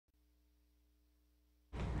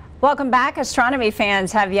Welcome back. Astronomy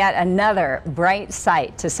fans have yet another bright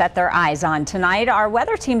sight to set their eyes on tonight. Our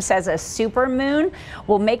weather team says a supermoon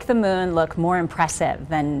will make the moon look more impressive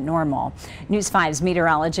than normal. News 5's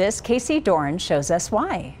meteorologist Dorn shows us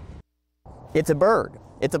why. It's a bird.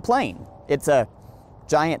 It's a plane. It's a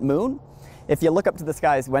giant moon. If you look up to the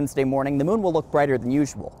skies Wednesday morning, the moon will look brighter than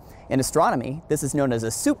usual. In astronomy, this is known as a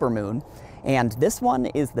supermoon, and this one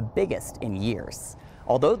is the biggest in years.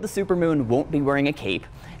 Although the supermoon won't be wearing a cape,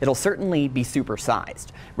 it'll certainly be supersized.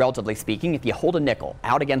 Relatively speaking, if you hold a nickel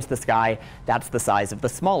out against the sky, that's the size of the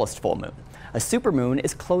smallest full moon. A supermoon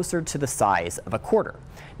is closer to the size of a quarter.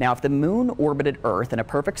 Now, if the moon orbited Earth in a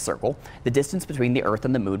perfect circle, the distance between the Earth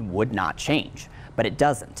and the moon would not change. But it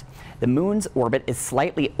doesn't. The moon's orbit is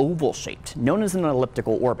slightly oval-shaped, known as an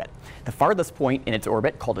elliptical orbit. The farthest point in its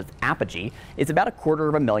orbit, called its apogee, is about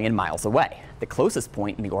 250,000 miles away. The closest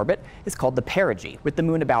point in the orbit is called the perigee, with the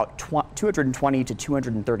moon about 220 to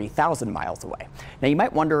 230,000 miles away. Now, you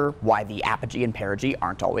might wonder why the apogee and perigee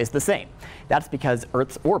aren't always the same. That's because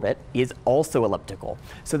Earth's orbit is also elliptical,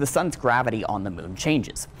 so the sun's gravity on the moon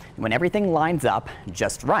changes. When everything lines up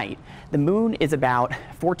just right, the moon is about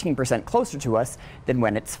 14% closer to us than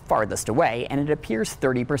when it's farthest away, and it appears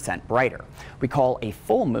 30% brighter. We call a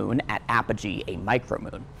full moon at apogee a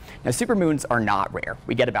micromoon. Now, supermoons are not rare.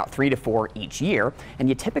 We get about 3 to 4 each year, and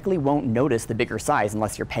you typically won't notice the bigger size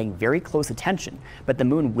unless you're paying very close attention, but the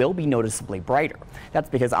moon will be noticeably brighter. That's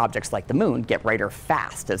because objects like the moon get brighter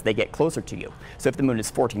fast as they get closer to you. So if the moon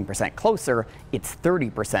is 14% closer, it's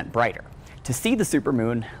 30% brighter. To see the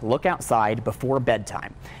supermoon, look outside before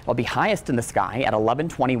bedtime. It'll be highest in the sky at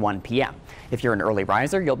 11:21 p.m. If you're an early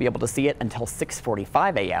riser, you'll be able to see it until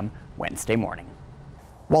 6:45 a.m. Wednesday morning.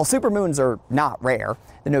 While supermoons are not rare,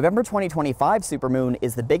 the November 2025 supermoon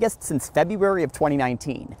is the biggest since February of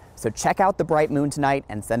 2019. So check out the bright moon tonight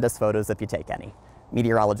and send us photos if you take any.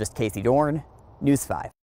 Meteorologist Dorn, News 5.